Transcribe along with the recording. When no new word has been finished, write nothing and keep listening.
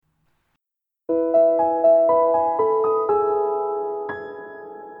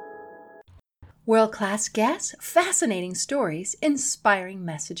World-class guests, fascinating stories, inspiring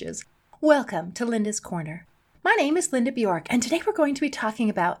messages. Welcome to Linda's Corner. My name is Linda Bjork, and today we're going to be talking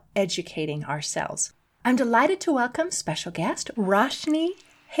about educating ourselves. I'm delighted to welcome special guest Roshni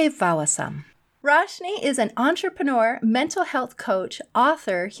Hevawasam. Roshni is an entrepreneur, mental health coach,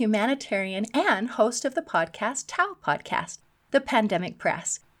 author, humanitarian, and host of the podcast Tao Podcast, The Pandemic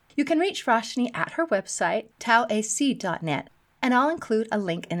Press. You can reach Roshni at her website, taoac.net. And I'll include a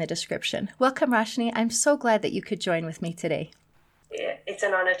link in the description. Welcome, Roshni. I'm so glad that you could join with me today. Yeah, it's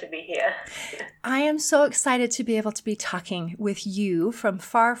an honor to be here. I am so excited to be able to be talking with you from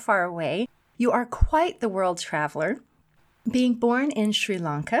far, far away. You are quite the world traveler, being born in Sri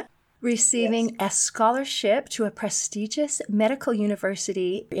Lanka, receiving a scholarship to a prestigious medical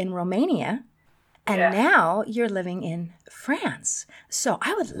university in Romania, and now you're living in France. So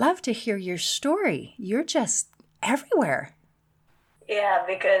I would love to hear your story. You're just everywhere. Yeah,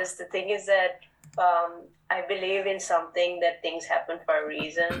 because the thing is that I believe in something that things happen for a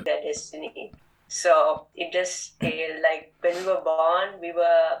reason, their destiny. So it just like when we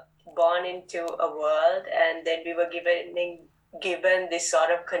were born into a world, and then we were given this sort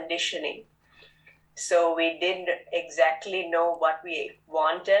of conditioning. So we didn't exactly know what we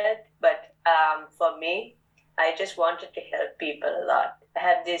wanted, but for me, I just wanted to help people a lot. I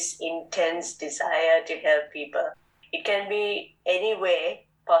had this intense desire to help people. It can be any way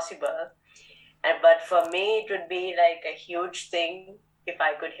possible, but for me, it would be like a huge thing if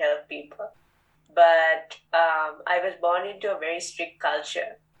I could help people. But I was born into a very strict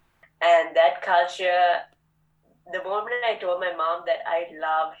culture, and that culture, the moment I told my mom that I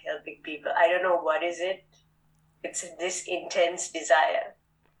love helping people, I don't know what is it. It's this intense desire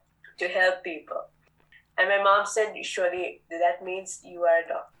to help people. And my mom said, surely that means you are a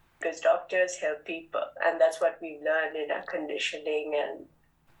doctor. Because doctors help people, and that's what we've learned in our conditioning and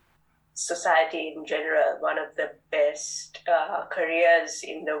society in general. One of the best careers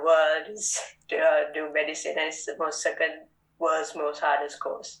in the world is to do medicine, and it's the world's most hardest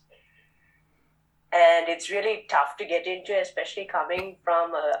course. And it's really tough to get into, especially coming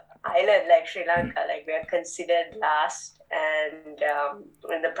from an island like Sri Lanka. Like, we are considered last and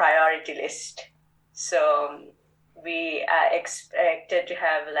in the priority list. So we are expected to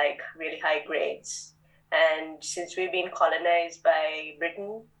have like really high grades. And since we've been colonized by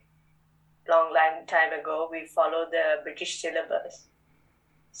Britain long time ago, we follow the British syllabus.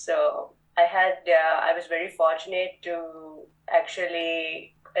 So I was very fortunate to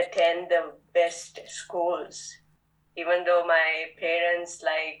actually attend the best schools, even though my parents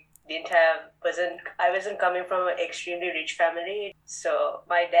I wasn't coming from an extremely rich family. So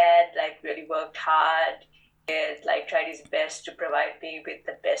my dad really worked hard. He tried his best to provide me with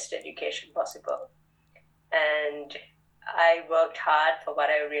the best education possible. And I worked hard for what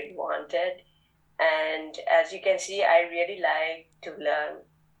I really wanted. And as you can see, I really like to learn.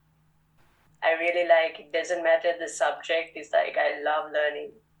 It doesn't matter the subject, it's I love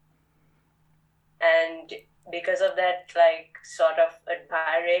learning. And because of that sort of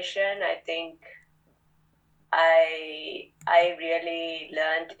admiration, I think I really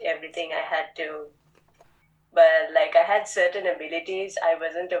learned everything I had to. But I had certain abilities I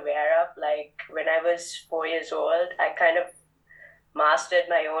wasn't aware of. When I was 4 years old, I kind of mastered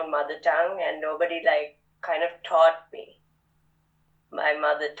my own mother tongue, and nobody kind of taught me my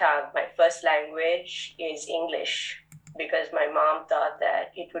mother tongue. My first language is English, because my mom thought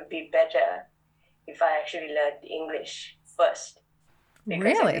that it would be better if I actually learned English first.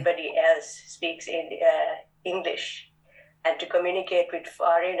 Because everybody else speaks English. And to communicate with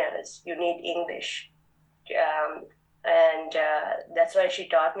foreigners, you need English. And that's why she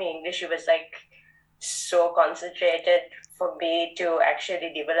taught me English. She was so concentrated for me to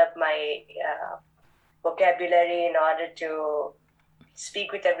actually develop my vocabulary in order to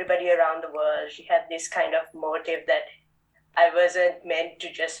speak with everybody around the world. She had this kind of motive that I wasn't meant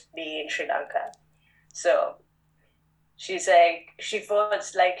to just be in Sri Lanka. So she was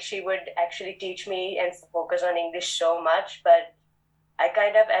she would actually teach me and focus on English so much, but I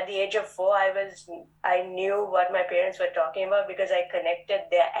kind of, at the age of 4, I knew what my parents were talking about because I connected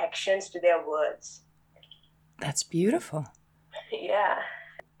their actions to their words. That's beautiful. Yeah.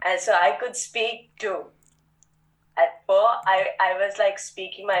 And so I could speak too. At 4, I was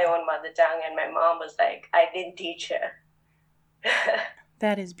speaking my own mother tongue, and my mom was I didn't teach her.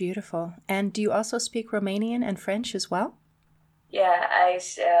 That is beautiful. And do you also speak Romanian and French as well? Yeah, I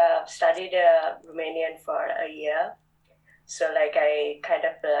studied Romanian for a year. So I kind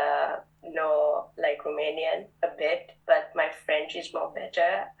of know Romanian a bit, but my French is more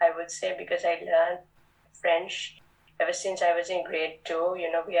better, I would say, because I learned French ever since I was in grade 2,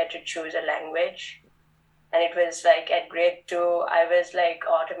 we had to choose a language. And it was like at grade 2, I was like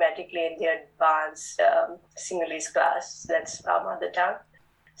automatically in the advanced Sinhalese class. That's our mother tongue.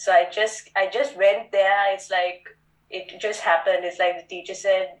 So I just went there. It's like, it just happened. It's like the teacher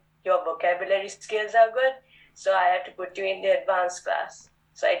said, your vocabulary skills are good, so I have to put you in the advanced class.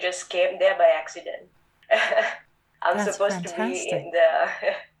 So I just came there by accident. That's fantastic.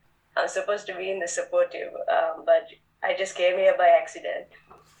 I'm supposed to be in the supportive, but I just came here by accident.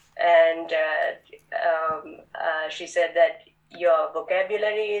 And she said that your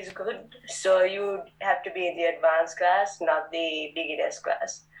vocabulary is good, so you have to be in the advanced class, not the beginners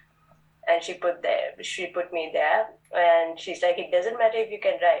class. And she put me there, and she's like, it doesn't matter if you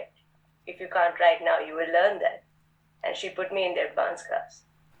can write. If you can't write now, you will learn that. And she put me in the advanced class.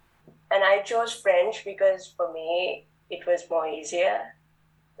 And I chose French because for me, it was more easier.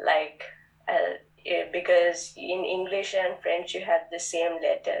 Like, because in English and French, you have the same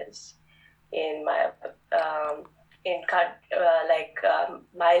letters. In my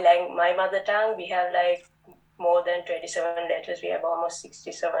my mother tongue, we have like more than 27 letters. We have almost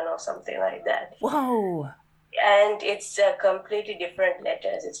 67 or something like that. Whoa! And it's completely different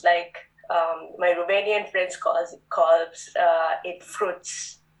letters. It's like my Romanian friends calls it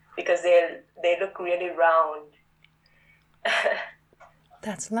fruits because they look really round.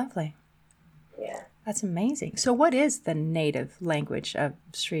 That's lovely. Yeah. That's amazing. So what is the native language of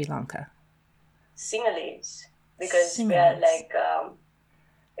Sri Lanka? Sinhalese. Because Sinhalese. we are like,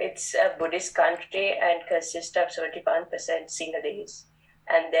 it's a Buddhist country and consists of 71% Sinhalese.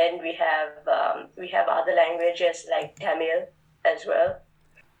 And then we have other languages like Tamil as well.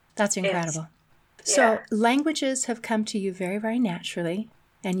 That's incredible. So languages have come to you very, very naturally,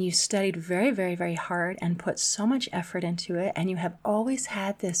 and you studied very, very, very hard and put so much effort into it, and you have always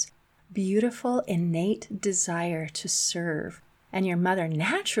had this beautiful, innate desire to serve. And your mother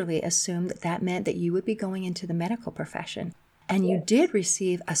naturally assumed that that meant that you would be going into the medical profession. And you did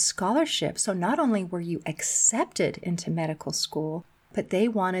receive a scholarship. So not only were you accepted into medical school, but they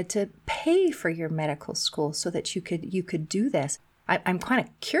wanted to pay for your medical school so that you could do this. I'm kind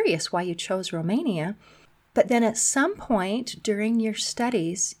of curious why you chose Romania. But then at some point during your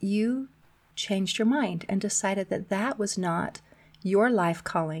studies, you changed your mind and decided that that was not your life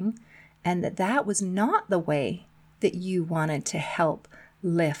calling and that that was not the way that you wanted to help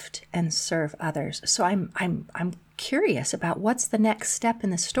lift and serve others. So I'm curious about what's the next step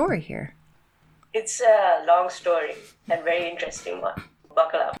in the story here. It's a long story and very interesting one.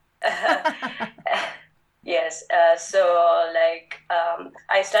 Buckle up. Yes.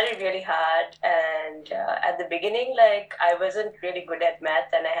 I studied really hard, and at the beginning, like, I wasn't really good at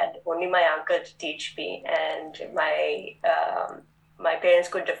math, and I had only my uncle to teach me, and my parents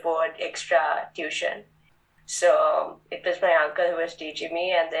couldn't afford extra tuition. So it was my uncle who was teaching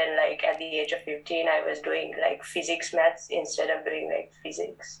me, and then like at the age of 15, I was doing like physics maths instead of doing like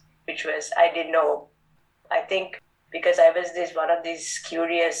physics, which was, I didn't know. I think because I was one of these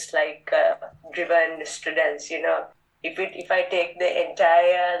curious, like driven students, If I take the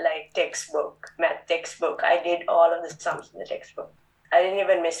entire like math textbook, I did all of the sums in the textbook. I didn't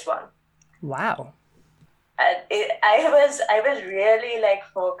even miss one. Wow. I was really like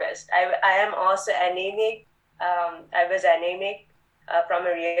focused. I am also anemic. I was anemic from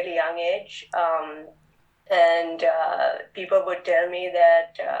a really young age, and people would tell me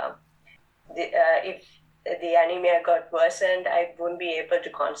that if the anemia got worsened, I wouldn't be able to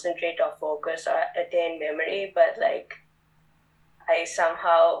concentrate or focus or attain memory. But like, I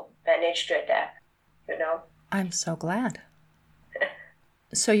somehow managed to adapt. I'm so glad.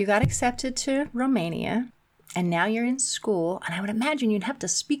 So you got accepted to Romania. And now you're in school, and I would imagine you'd have to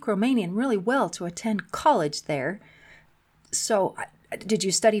speak Romanian really well to attend college there. So did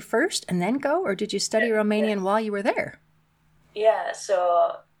you study first and then go, or did you study Romanian while you were there? Yeah,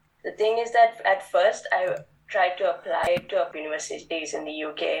 so the thing is that at first I tried to apply to universities in the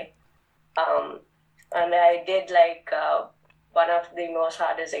UK. And I did like one of the most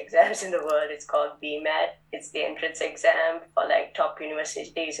hardest exams in the world. It's called BMAT. It's the entrance exam for like top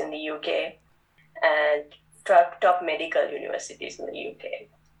universities in the UK. And top medical universities in the UK.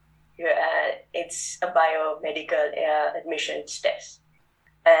 It's a biomedical admissions test,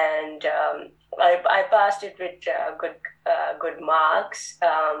 and I passed it with good marks.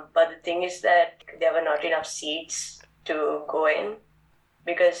 But the thing is that there were not enough seats to go in,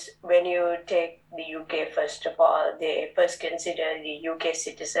 because when you take the UK, first of all, they first consider the UK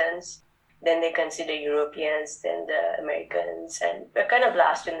citizens, then they consider Europeans, then the Americans, and we're kind of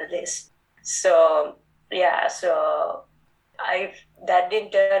last in the list. So I that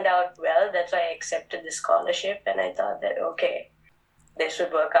didn't turn out well. That's why I accepted the scholarship, and I thought that okay, this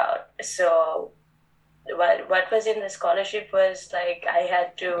would work out. So what was in the scholarship was like I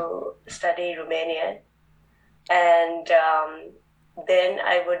had to study Romanian, and then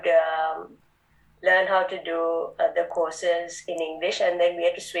I would learn how to do the courses in English, and then we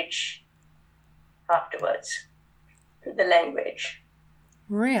had to switch afterwards the language.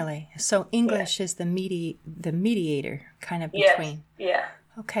 Really? So English is the mediator kind of between. Yes. Yeah.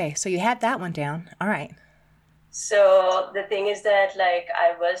 Okay, so you had that one down. All right. So the thing is that like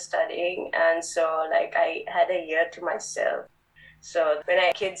I was studying, and so like I had a year to myself. So when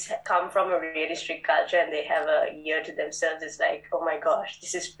kids come from a really strict culture and they have a year to themselves, it's like, oh my gosh,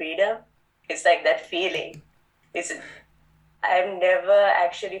 this is freedom. It's like that feeling. I've never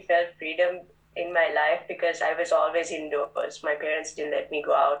actually felt freedom in my life because I was always indoors. My parents didn't let me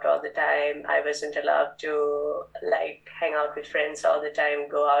go out all the time. I wasn't allowed to like hang out with friends all the time,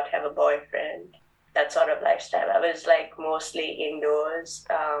 go out, have a boyfriend, that sort of lifestyle. I was like mostly indoors.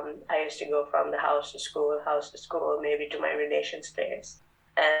 I used to go from the house to school, maybe to my relation's place.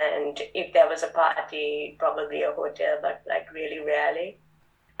 And if there was a party, probably a hotel, but like really rarely.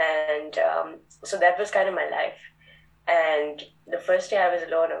 And so that was kind of my life. And the first day I was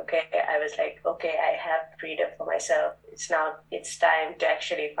alone, I was like, okay, I have freedom for myself. It's time to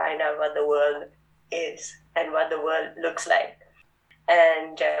actually find out what the world is and what the world looks like.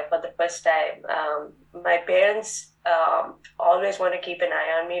 And for the first time, my parents always want to keep an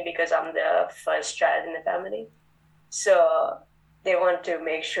eye on me because I'm the first child in the family. So they want to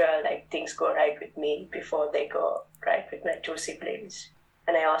make sure like things go right with me before they go right with my two siblings.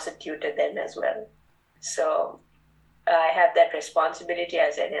 And I also tutor them as well. So I have that responsibility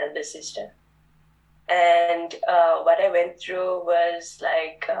as an elder sister. And what I went through was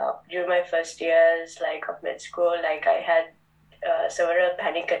like during my first years like of med school, like I had several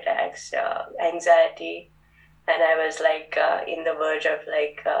panic attacks, anxiety, and I was like in the verge of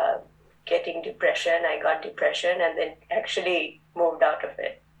like getting depression. I got depression and then actually moved out of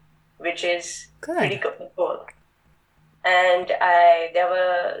it, which is pretty cool. And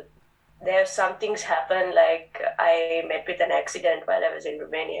there some things happened, like I met with an accident while I was in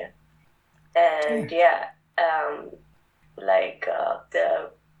Romania. And the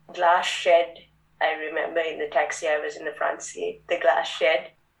glass shed, I remember in the taxi, I was in the front seat, the glass shed,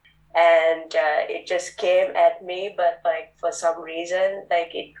 and it just came at me, but like for some reason,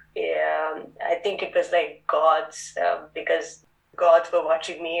 like I think it was like gods, because gods were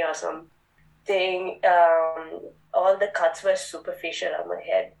watching me or something. All the cuts were superficial on my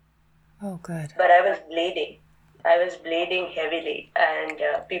head. Oh, good. But I was bleeding. I was bleeding heavily, and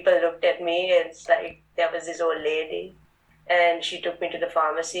people looked at me, and it's like there was this old lady, and she took me to the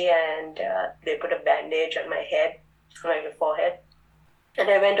pharmacy, and they put a bandage on my head, on my forehead, and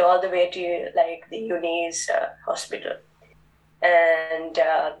I went all the way to like the Uni's hospital, and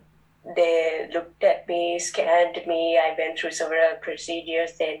they looked at me, scanned me. I went through several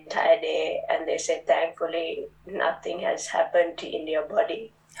procedures the entire day, and they said, thankfully, nothing has happened in your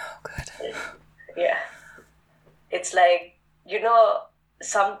body. Oh, good. Yeah. It's like, you know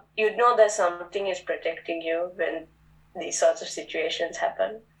that something is protecting you when these sorts of situations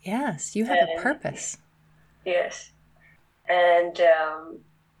happen. Yes, you have a purpose. Yes. And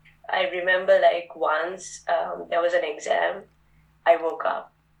I remember like once there was an exam. I woke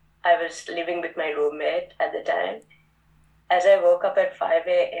up. I was living with my roommate at the time. As I woke up at 5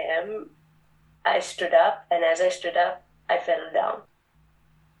 a.m., I stood up, and as I stood up, I fell down.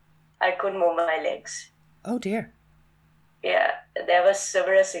 I couldn't move my legs. Oh, dear. Yeah, there were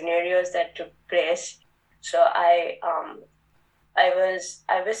several scenarios that took place. So I was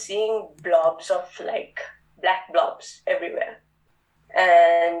seeing blobs of like black blobs everywhere,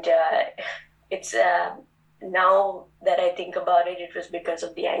 and it's now that I think about it, it was because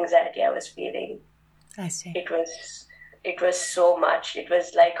of the anxiety I was feeling. I see. It was so much. It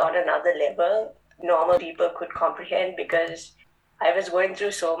was like on another level. Normal people could comprehend because I was going through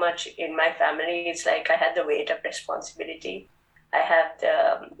so much in my family. It's like I had the weight of responsibility. I had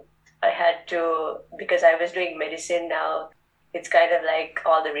to, because I was doing medicine now, it's kind of like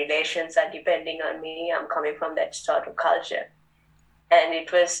all the relations are depending on me. I'm coming from that sort of culture. And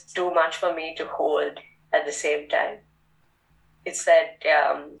it was too much for me to hold at the same time. It's that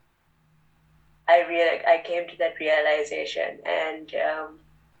I came to that realization. And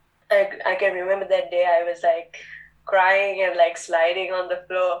I can remember that day I was like, crying and like sliding on the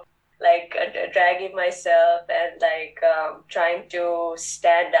floor, like dragging myself and like trying to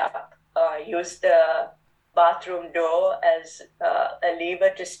stand up, use the bathroom door as a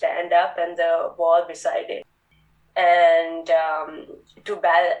lever to stand up and the wall beside it. And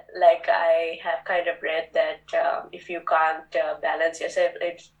like I have kind of read that if you can't balance yourself,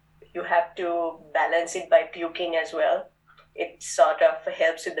 you have to balance it by puking as well. It sort of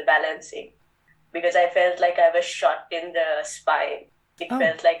helps with the balancing, because I felt like I was shot in the spine. It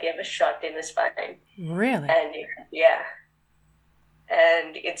felt like I was shot in the spine. Really? And yeah.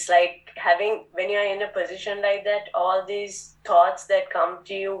 And it's like when you're in a position like that, all these thoughts that come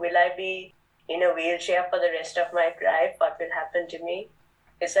to you, will I be in a wheelchair for the rest of my life? What will happen to me?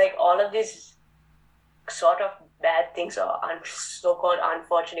 It's like all of these sort of bad things or so-called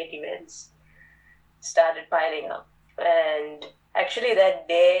unfortunate events started piling up. And actually that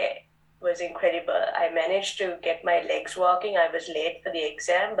day was incredible. I managed to get my legs walking. I was late for the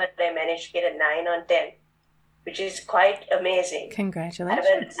exam, but I managed to get a 9 on 10, which is quite amazing.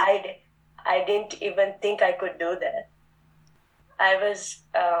 Congratulations. I didn't even think I could do that. I was,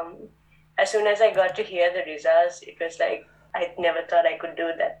 as soon as I got to hear the results, it was like, I never thought I could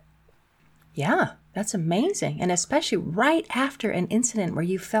do that. Yeah, that's amazing. And especially right after an incident where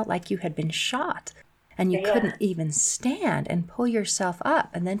you felt like you had been shot and you couldn't even stand and pull yourself up,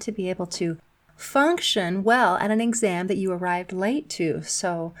 and then to be able to function well at an exam that you arrived late to.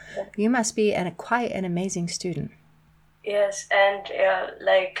 So you must be quite an amazing student. Yes, and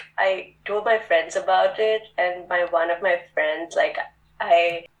like I told my friends about it, and one of my friends,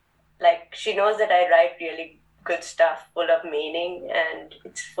 she knows that I write really good stuff full of meaning, and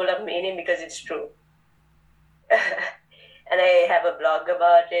it's full of meaning because it's true. And I have a blog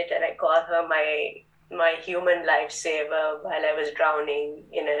about it, and I call her my human lifesaver while I was drowning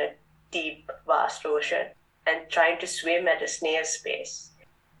in a deep, vast ocean and trying to swim at a snail's pace.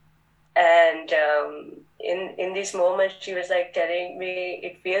 And in this moment, she was like telling me,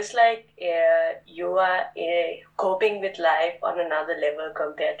 it feels like you are coping with life on another level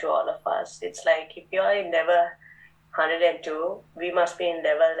compared to all of us. It's like if you're in level 102, we must be in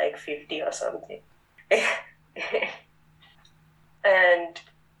level like 50 or something. And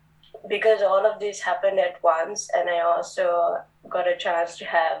because all of this happened at once, and I also got a chance to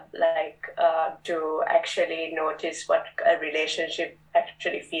have to actually notice what a relationship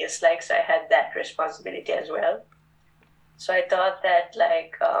actually feels like. So I had that responsibility as well. So I thought that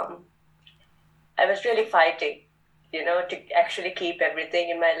I was really fighting, to actually keep everything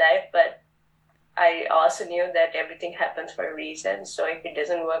in my life. But I also knew that everything happens for a reason. So if it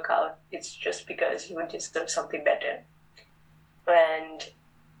doesn't work out, it's just because you deserve something better. And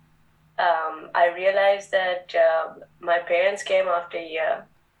I realized that my parents came after a year,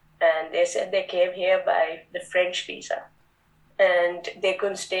 and they said they came here by the French visa, and they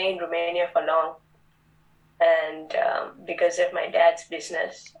couldn't stay in Romania for long. And because of my dad's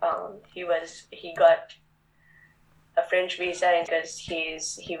business, he got a French visa because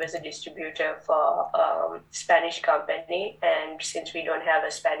he was a distributor for Spanish company, and since we don't have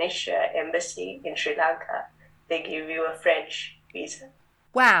a Spanish embassy in Sri Lanka, they give you a French visa.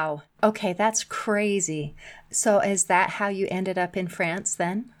 Wow. Okay, that's crazy. So is that how you ended up in France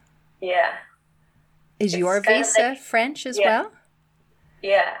then? Yeah. Is your visa French as well?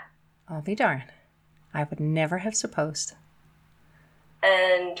 Yeah. I'll be darned. I would never have supposed.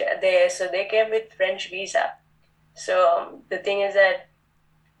 And they came with French visa. So the thing is that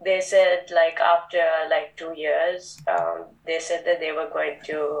they said after 2 years, they said that they were going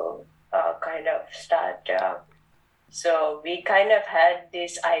to kind of start. So we kind of had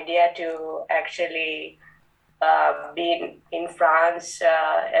this idea to actually be in France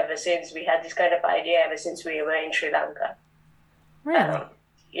ever since. We had this kind of idea ever since we were in Sri Lanka. Really?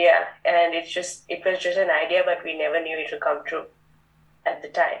 Yeah, and it was just an idea, but we never knew it would come true at the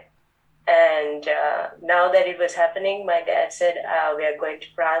time. And now that it was happening, my dad said, we are going to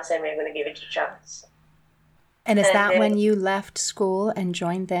France and we're going to give it a chance. And is that when you left school and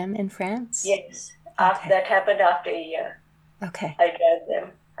joined them in France? Yes. Okay. That happened after a year. Okay.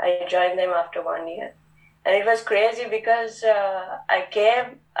 I joined them after 1 year. And it was crazy because I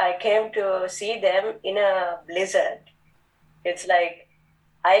came to see them in a blizzard. It's like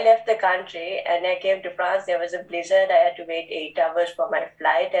I left the country and I came to France. There was a blizzard. I had to wait 8 hours for my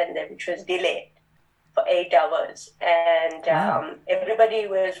flight, and then which was delayed for 8 hours. And everybody who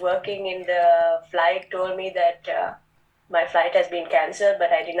was working in the flight told me that my flight has been cancelled,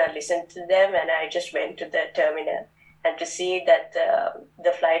 but I did not listen to them, and I just went to the terminal and to see that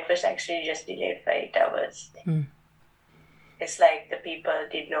the flight was actually just delayed for 8 hours. Mm. It's like the people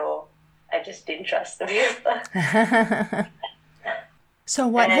didn't know. I just didn't trust the people. So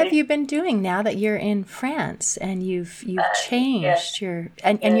what have you been doing now that you're in France and you've changed your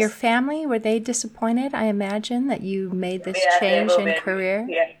your family? Were they disappointed? I imagine that you made this change in career.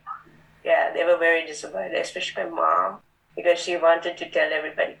 Yeah, Yeah, they were very disappointed, especially my mom, because she wanted to tell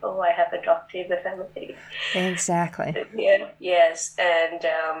everybody, oh, I have a doctor in the family. Exactly. Yeah, yes. And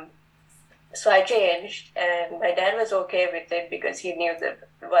so I changed, and my dad was okay with it because he knew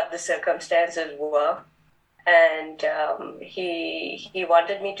what the circumstances were. And he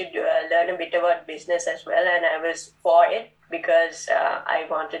wanted me to learn a bit about business as well, and I was for it because I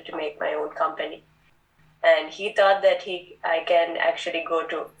wanted to make my own company. And he thought that I can actually go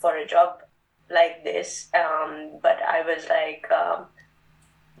for a job like this, but I was like,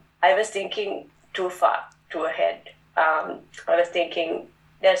 I was thinking too far, too ahead. I was thinking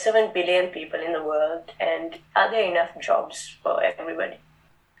there are 7 billion people in the world, and are there enough jobs for everybody?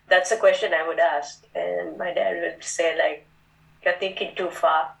 That's a question I would ask, and my dad would say like, "You're thinking too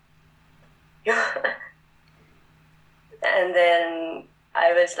far." And then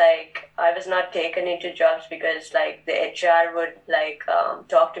I was not taken into jobs because like the HR would like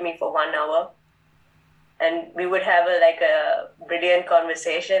talk to me for 1 hour, and we would have a brilliant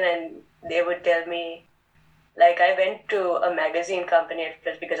conversation, and they would tell me, like, I went to a magazine company at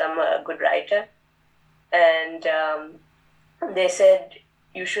first because I'm a good writer, and they said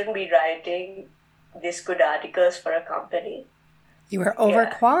you shouldn't be writing these good articles for a company. You were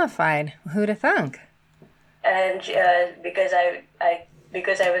overqualified. Yeah. Who'd have thunk? And because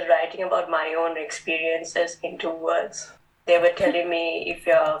I was writing about my own experiences into words, they were telling me if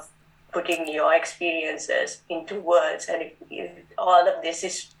you're putting your experiences into words, and if all of this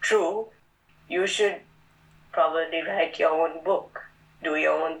is true, you should probably write your own book, do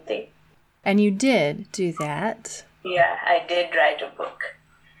your own thing. And you did do that. Yeah, I did write a book.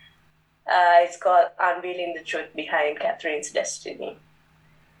 It's called Unveiling the Truth Behind Catherine's Destiny,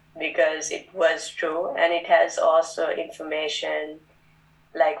 because it was true, and it has also information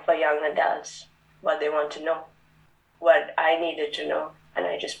like for young adults, what they want to know, what I needed to know, and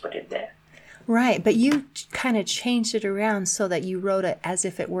I just put it there. Right, but you kind of changed it around so that you wrote it as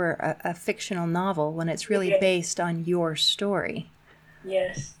if it were a fictional novel when it's really based on your story.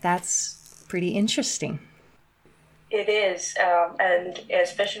 Yes. That's pretty interesting. It is, and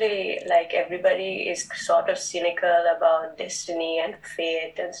especially like everybody is sort of cynical about destiny and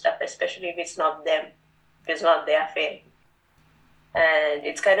fate and stuff, especially if it's not them, if it's not their fate. And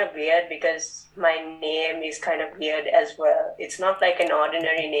it's kind of weird because my name is kind of weird as well. It's not like an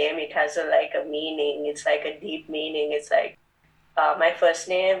ordinary name. It has a meaning. It's like a deep meaning. It's like my first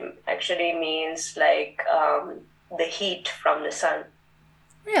name actually means like the heat from the sun.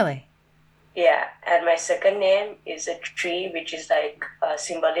 Really? Yeah. And my second name is a tree, which is like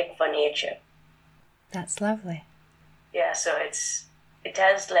symbolic for nature. That's lovely. Yeah. So it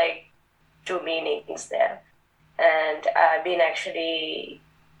has like 2 meanings there. And I've been actually,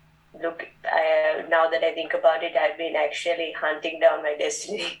 now that I think about it, I've been actually hunting down my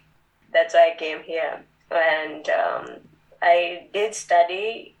destiny. That's why I came here. And I did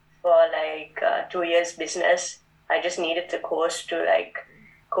study for 2 years business. I just needed the courses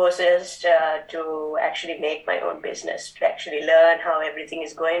to actually make my own business, to actually learn how everything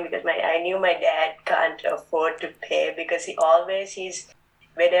is going, because I knew my dad can't afford to pay, because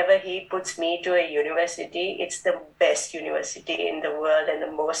whenever he puts me to a university, it's the best university in the world and the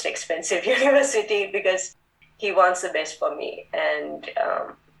most expensive university, because he wants the best for me. And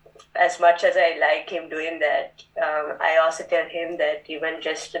as much as I like him doing that, I also tell him that even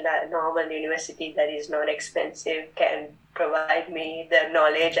just a normal university that is not expensive can provide me the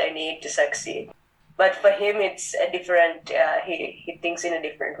knowledge I need to succeed. But for him, it's a different, he thinks in a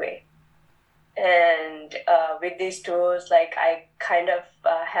different way. And with these tools, I kind of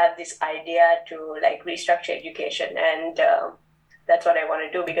have this idea to restructure education, and that's what I want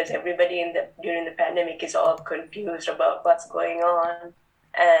to do, because everybody during the pandemic is all confused about what's going on,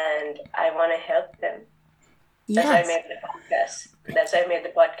 and I want to help them. Yes. That's why I made the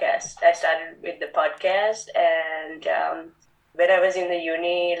podcast. I started with the podcast, and when I was in the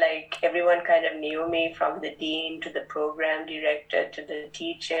uni, everyone kind of knew me, from the dean to the program director to the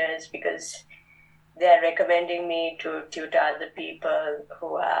teachers, because they're recommending me to tutor other people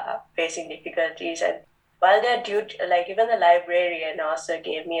who are facing difficulties. And while they're even the librarian also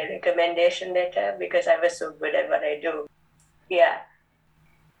gave me a recommendation letter because I was so good at what I do. Yeah.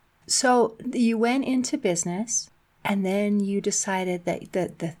 So you went into business, and then you decided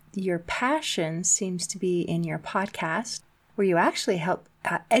that your passion seems to be in your podcast, where you actually help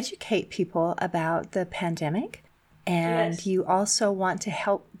educate people about the pandemic. And yes. You also want to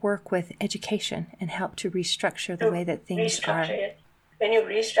help work with education and help to restructure the way that things are. When you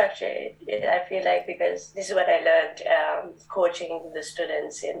restructure it, I feel like, because this is what I learned coaching the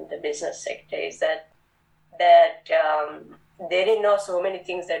students in the business sector, is that they didn't know so many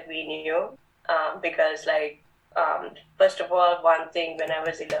things that we knew, because first of all, one thing, when I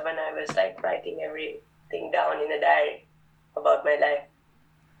was 11, I was like writing everything down in a diary about my life.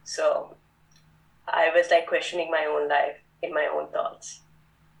 So I was like questioning my own life in my own thoughts,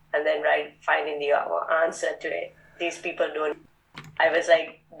 and then finding the answer to it. These people don't. I was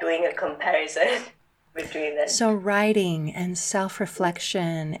like doing a comparison between them. So writing and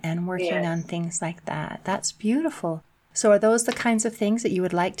self-reflection and working on things like that. That's beautiful. So are those the kinds of things that you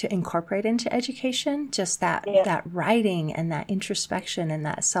would like to incorporate into education? Just that writing and that introspection and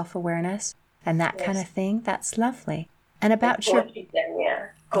that self-awareness and that kind of thing? That's lovely. And about coaching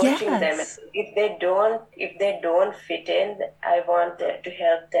them. If they don't fit in, I want to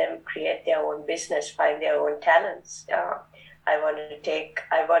help them create their own business, find their own talents. I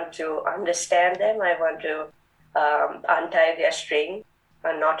want to understand them. I want to untie their string,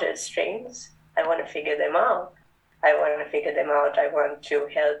 knotted strings. I want to figure them out. I want to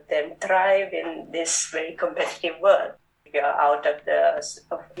help them thrive in this very competitive world. If you're out of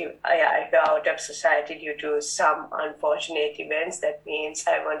society due to some unfortunate events, that means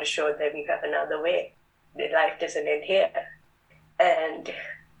I want to show them you have another way. The life doesn't end here. And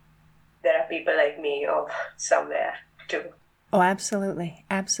there are people like me somewhere too. Oh, absolutely.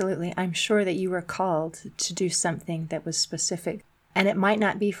 Absolutely. I'm sure that you were called to do something that was specific. And it might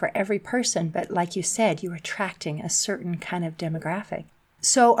not be for every person, but like you said, you're attracting a certain kind of demographic.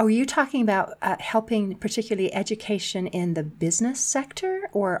 So are you talking about helping particularly education in the business sector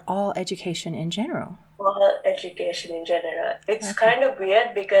or all education in general? All education in general. It's kind of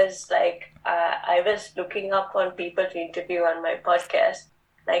weird because I was looking up on people to interview on my podcast.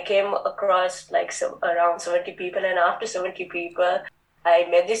 I came across around 70 people, and after 70 people, I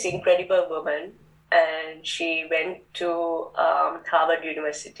met this incredible woman, and she went to Harvard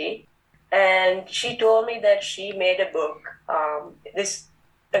University, and she told me that she made a book. It's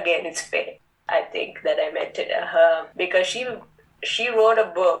fate, I think, that I met her, because she wrote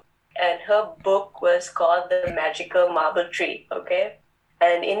a book, and her book was called The Magical Marble Tree, okay?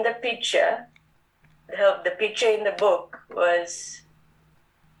 And in the picture, the picture in the book was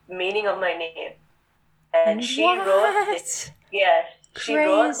meaning of my name, and she wrote this. Yeah, she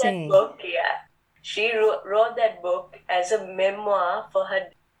wrote that book. Yeah, she wrote that book as a memoir for her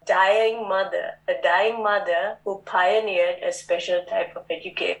dying mother who pioneered a special type of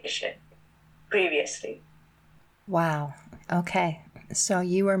education previously. Wow. Okay. So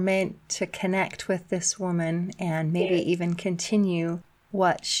you were meant to connect with this woman and maybe even continue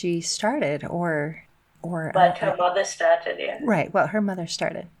what she started, or what her mother started. Yeah. Right. What her mother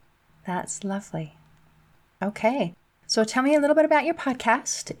started. That's lovely. Okay. So tell me a little bit about your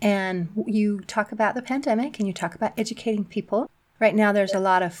podcast. And you talk about the pandemic and you talk about educating people. Right now there's a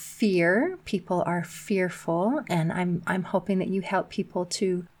lot of fear. People are fearful, and I'm hoping that you help people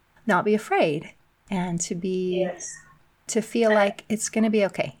to not be afraid and to be to feel like it's going to be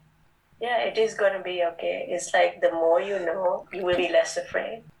okay. Yeah, it is going to be okay. It's like the more you know, you will be less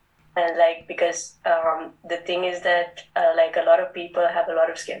afraid. And because the thing is that a lot of people have a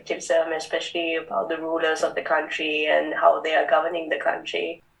lot of skepticism, especially about the rulers of the country and how they are governing the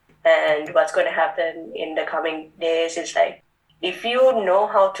country and what's going to happen in the coming days. It's like, if you know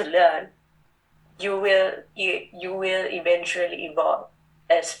how to learn, you will eventually evolve,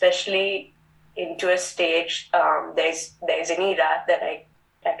 especially into a stage. There's an era that I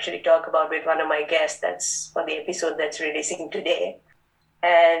actually talk about with one of my guests. That's on the episode that's releasing today.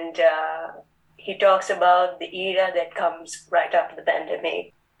 And he talks about the era that comes right after the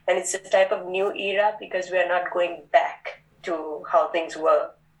pandemic. And it's a type of new era because we are not going back to how things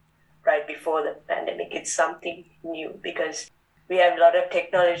were right before the pandemic. It's something new because we have a lot of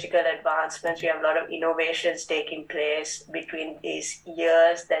technological advancements. We have a lot of innovations taking place between these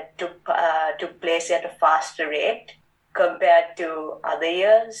years that took place at a faster rate compared to other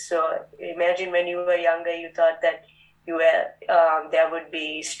years. So imagine when you were younger, you thought that there would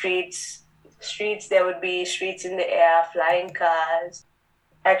be streets, there would be streets in the air, flying cars.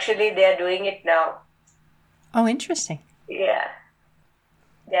 Actually, they're doing it now. Oh, interesting. Yeah.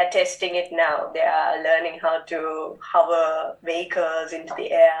 They're testing it now. They are learning how to hover vehicles into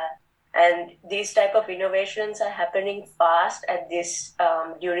the air. And these type of innovations are happening fast at this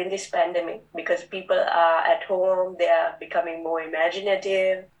during this pandemic because people are at home, they are becoming more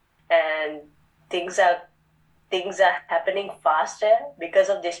imaginative, and things are happening faster because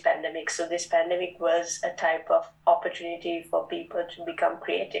of this pandemic. So this pandemic was a type of opportunity for people to become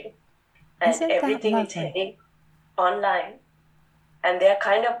creative. And everything is heading online. And they're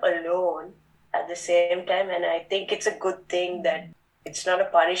kind of alone at the same time. And I think it's a good thing that it's not a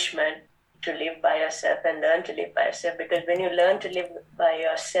punishment. to live by yourself and learn to live by yourself, because when you learn to live by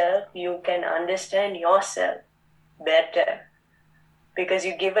yourself, you can understand yourself better, because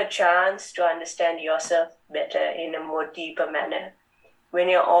you give a chance to understand yourself better in a more deeper manner. When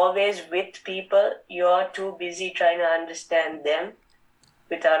you're always with people, you're too busy trying to understand them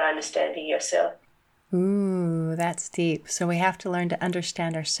without understanding yourself. Ooh, that's deep. So we have to learn to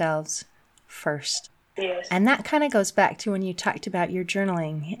understand ourselves first. Yes. And that kind of goes back to when you talked about your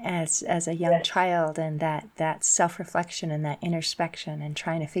journaling as a young Yes. child, and that self-reflection and that introspection and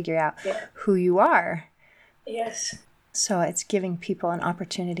trying to figure out Yeah. who you are. Yes. So it's giving people an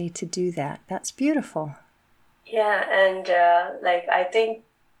opportunity to do that. That's beautiful. Yeah, and I think,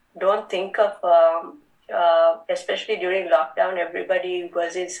 don't think of, especially during lockdown, everybody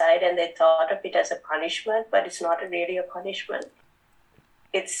was inside and they thought of it as a punishment, but it's not really a punishment.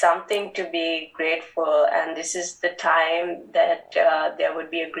 It's something to be grateful, and this is the time that there would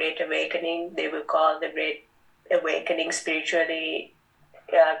be a great awakening. They will call the great awakening spiritually,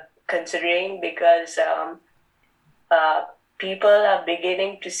 considering, because people are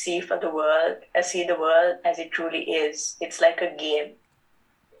beginning to see the world as it truly is. It's like a game.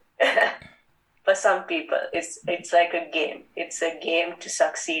 For some people, it's like a game. It's a game to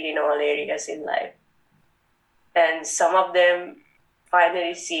succeed in all areas in life. And some of them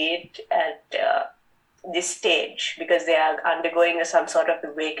finally see it at this stage because they are undergoing some sort of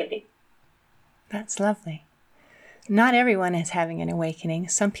awakening. That's lovely. Not everyone is having an awakening.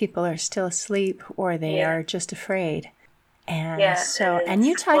 Some people are still asleep, or they are just afraid. And and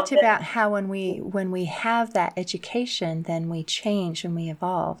you talked about how when we have that education, then we change and we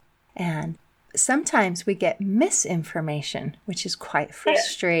evolve. And sometimes we get misinformation, which is quite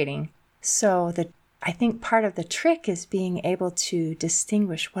frustrating. So I think part of the trick is being able to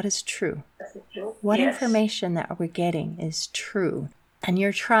distinguish what is true. What information that we're getting is true. And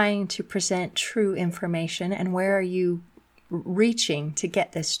you're trying to present true information. And where are you reaching to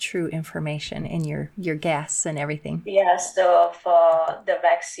get this true information in your guests and everything? Yeah, so for the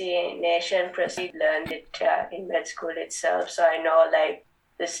vaccination procedure, learned it in med school itself. So I know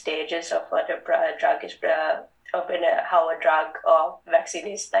the stages of what a drug is, how a drug or vaccine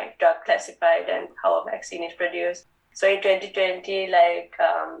is drug classified and how a vaccine is produced. So in 2020,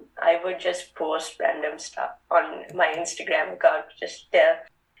 I would just post random stuff on my Instagram account. It's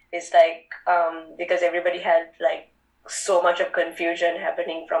because everybody had so much of confusion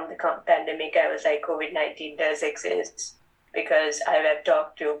happening from the pandemic. I was like, COVID-19 does exist, because I have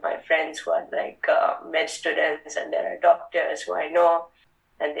talked to my friends who are med students, and there are doctors who I know,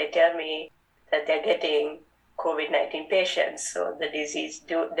 and they tell me that they're getting COVID-19 patients, so the disease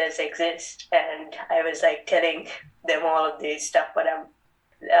does exist. And I was telling them all of this stuff, but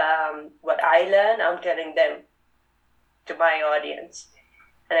what I learn, I'm telling them to my audience.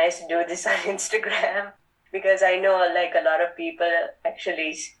 And I used to do this on Instagram, because I know a lot of people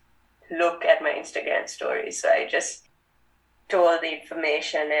actually look at my Instagram stories. So I just told the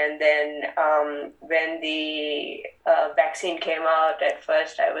information. And then when the vaccine came out, at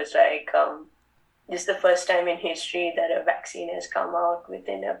first I was this is the first time in history that a vaccine has come out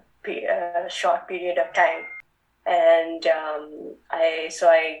within a short period of time. And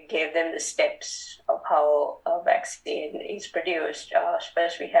I gave them the steps of how a vaccine is produced.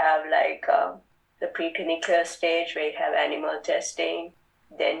 First we have the preclinical stage, where you have animal testing.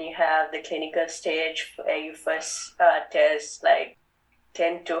 Then you have the clinical stage, where you first test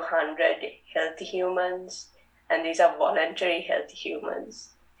 10 to 100 healthy humans, and these are voluntary healthy humans.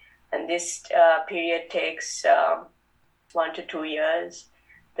 And this period takes 1 to 2 years.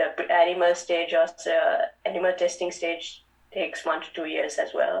 The animal testing stage takes 1 to 2 years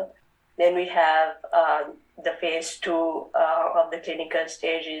as well. Then we have the phase 2 of the clinical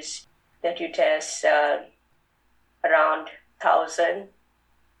stages, that you test around 1,000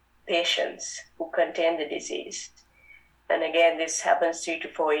 patients who contain the disease. And again, this happens 3 to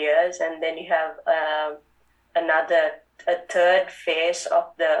 4 years. And then you have a third phase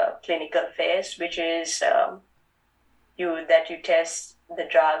of the clinical phase, which is you test the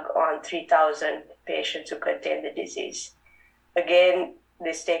drug on 3,000 patients who contain the disease. Again,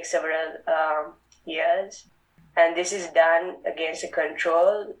 this takes several years. And this is done against a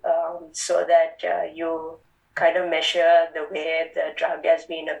control, so that you kind of measure the way the drug has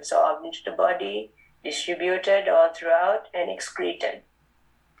been absorbed into the body, distributed all throughout, and excreted.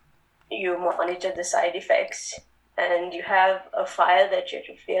 You monitor the side effects, and you have a file that you have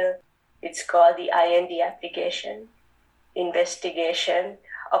to fill. It's called the IND application, investigation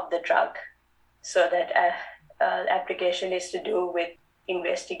of the drug. So that application is to do with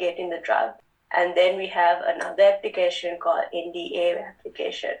investigating the drug. And then we have another application called NDA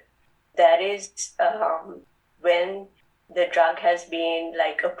application, that is when the drug has been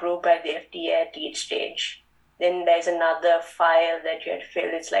like approved by the FDA at each stage. Then there's another file that you have to fill.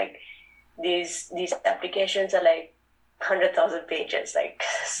 It's like these applications are like 100,000 pages, like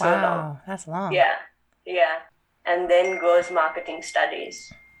so long. Wow, that's long. Yeah. And then goes marketing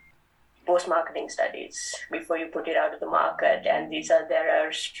studies, post-marketing studies before you put it out to the market. And there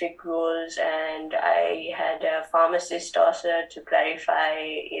are strict rules. And I had a pharmacist also to clarify,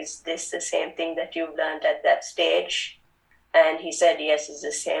 is this the same thing that you've learned at that stage? And he said, yes, it's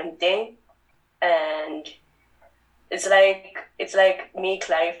the same thing. And it's like me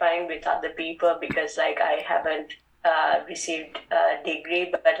clarifying with other people, because like I haven't received a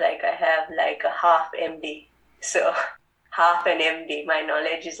degree, but like I have like a half MD. So half an MD. My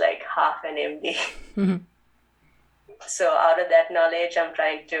knowledge is like half an MD. Mm-hmm. So out of that knowledge, I'm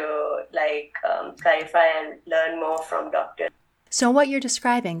trying to like clarify and learn more from doctors. So what you're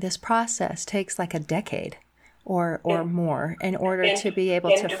describing, this process takes like a decade or more in order to be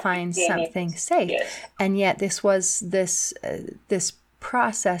able to find something safe. Yes. And yet this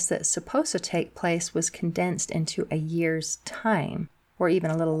process that's supposed to take place was condensed into a year's time, or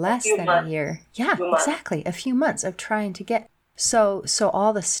even a little less than a year. Yeah, exactly. A few months of trying to get. So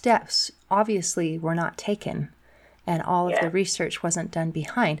all the steps obviously were not taken, and all of the research wasn't done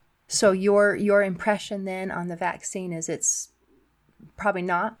behind. So your impression then on the vaccine is it's probably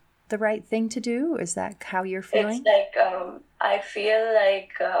not the right thing to do? Is that how you're feeling? It's like I feel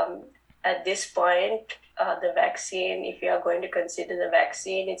like at this point, the vaccine, if you are going to consider the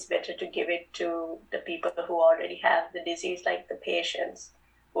vaccine, it's better to give it to the people who already have the disease, like the patients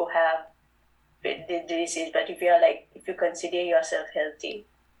who have the disease. But if you consider yourself healthy,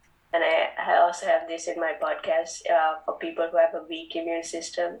 and I also have this in my podcast, for people who have a weak immune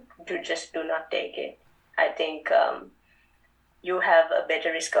system, just do not take it. I think you have a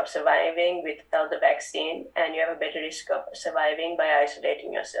better risk of surviving without the vaccine, and you have a better risk of surviving by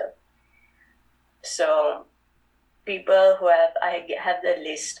isolating yourself. So people who I have the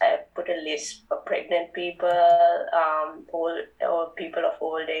list. I put a list for pregnant people, or people of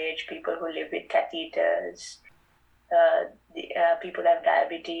old age, people who live with catheters, people who have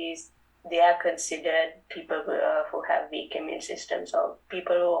diabetes. They are considered people who have weak immune systems, or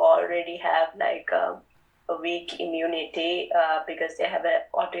people who already have like a weak immunity because they have an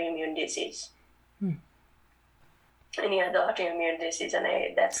autoimmune disease. Any other autoimmune disease, and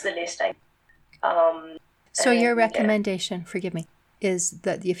that's the list. So your recommendation, forgive me, is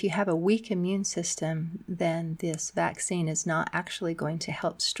that if you have a weak immune system, then this vaccine is not actually going to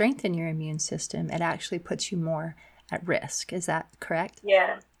help strengthen your immune system. It actually puts you more at risk. Is that correct?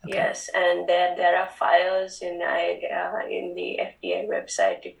 Yeah. Okay. Yes, and there are files in the FDA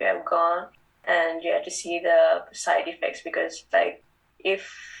website if you have gone, and you have to see the side effects, because like if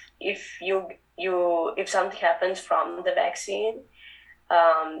something happens from the vaccine,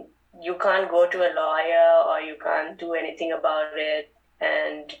 you can't go to a lawyer or you can't do anything about it,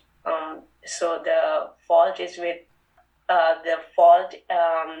 and so the fault is with of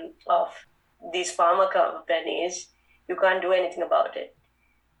these pharma companies. You can't do anything about it.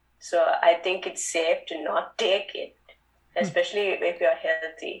 So I think it's safe to not take it, especially if you're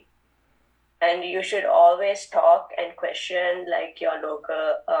healthy. And you should always talk and question like your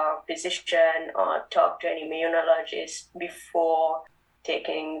local physician, or talk to an immunologist before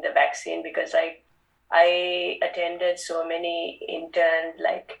taking the vaccine, because I attended so many interns,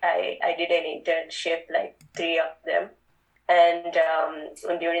 like I did an internship, like 3 of them. And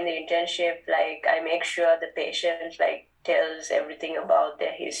during the internship, like I make sure the patient like tells everything about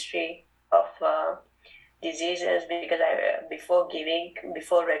their history of diseases, because before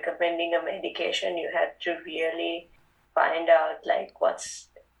recommending a medication, you have to really find out like what's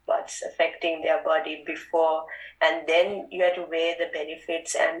affecting their body before, and then you have to weigh the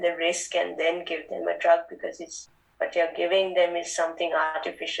benefits and the risk, and then give them a drug, because what you're giving them is something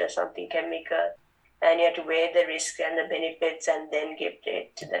artificial, something chemical, and you have to weigh the risks and the benefits and then give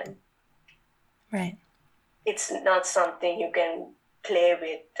it to them. Right. It's not something you can play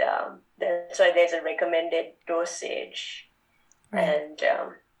with. That's why there's a recommended dosage. Right. And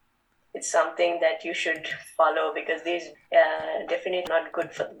it's something that you should follow, because these definitely not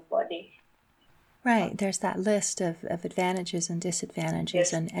good for the body. Right. There's that list of advantages and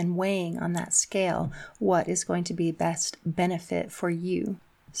disadvantages, yes. and weighing on that scale what is going to be best benefit for you.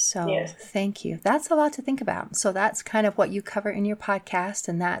 So yes. Thank you. That's a lot to think about. So that's kind of what you cover in your podcast,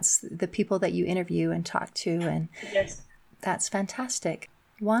 and that's the people that you interview and talk to. And yes. That's fantastic.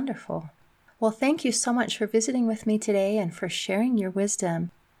 Wonderful. Well, thank you so much for visiting with me today and for sharing your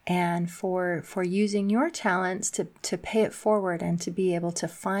wisdom. and for using your talents to pay it forward and to be able to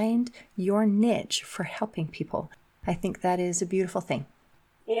find your niche for helping people. I think that is a beautiful thing.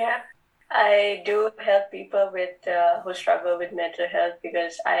 Yeah, I do help people with who struggle with mental health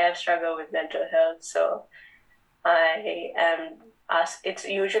because I have struggled with mental health. So I am asked. It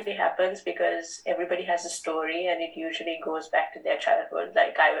usually happens because everybody has a story, and it usually goes back to their childhood.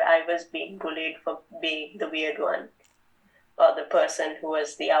 Like I was being bullied for being the weird one, or the person who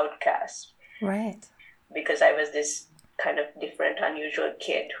was the outcast. Right. Because I was this kind of different, unusual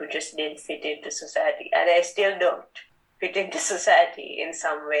kid who just didn't fit into society. And I still don't fit into society in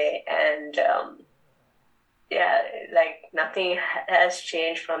some way. And yeah, like nothing has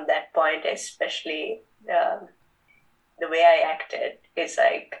changed from that point, especially the way I acted. It's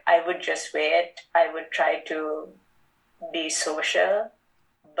like I would just wait. I would try to be social,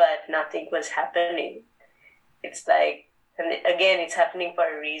 but nothing was happening. It's like, and again, it's happening for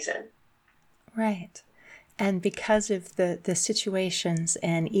a reason. Right. And because of the situations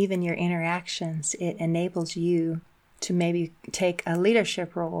and even your interactions, it enables you to maybe take a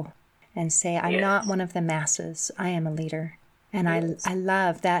leadership role and say, I'm not one of the masses. I am a leader. And I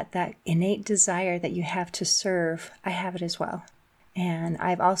love that innate desire that you have to serve. I have it as well. And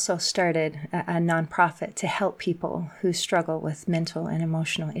I've also started a nonprofit to help people who struggle with mental and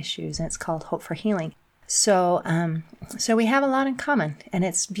emotional issues, and it's called Hope for Healing. So we have a lot in common, and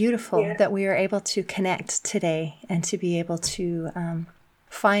it's beautiful that we are able to connect today and to be able to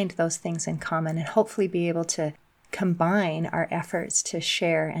find those things in common and hopefully be able to combine our efforts to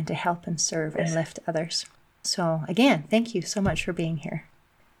share and to help and serve and lift others. So again, thank you so much for being here.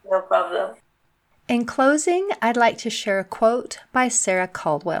 No problem. In closing, I'd like to share a quote by Sarah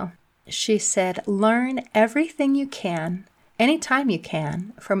Caldwell. She said, "Learn everything you can, anytime you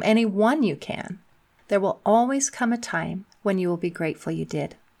can, from anyone you can. There will always come a time when you will be grateful you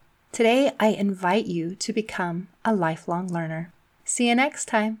did." Today, I invite you to become a lifelong learner. See you next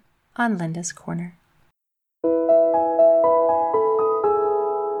time on Linda's Corner.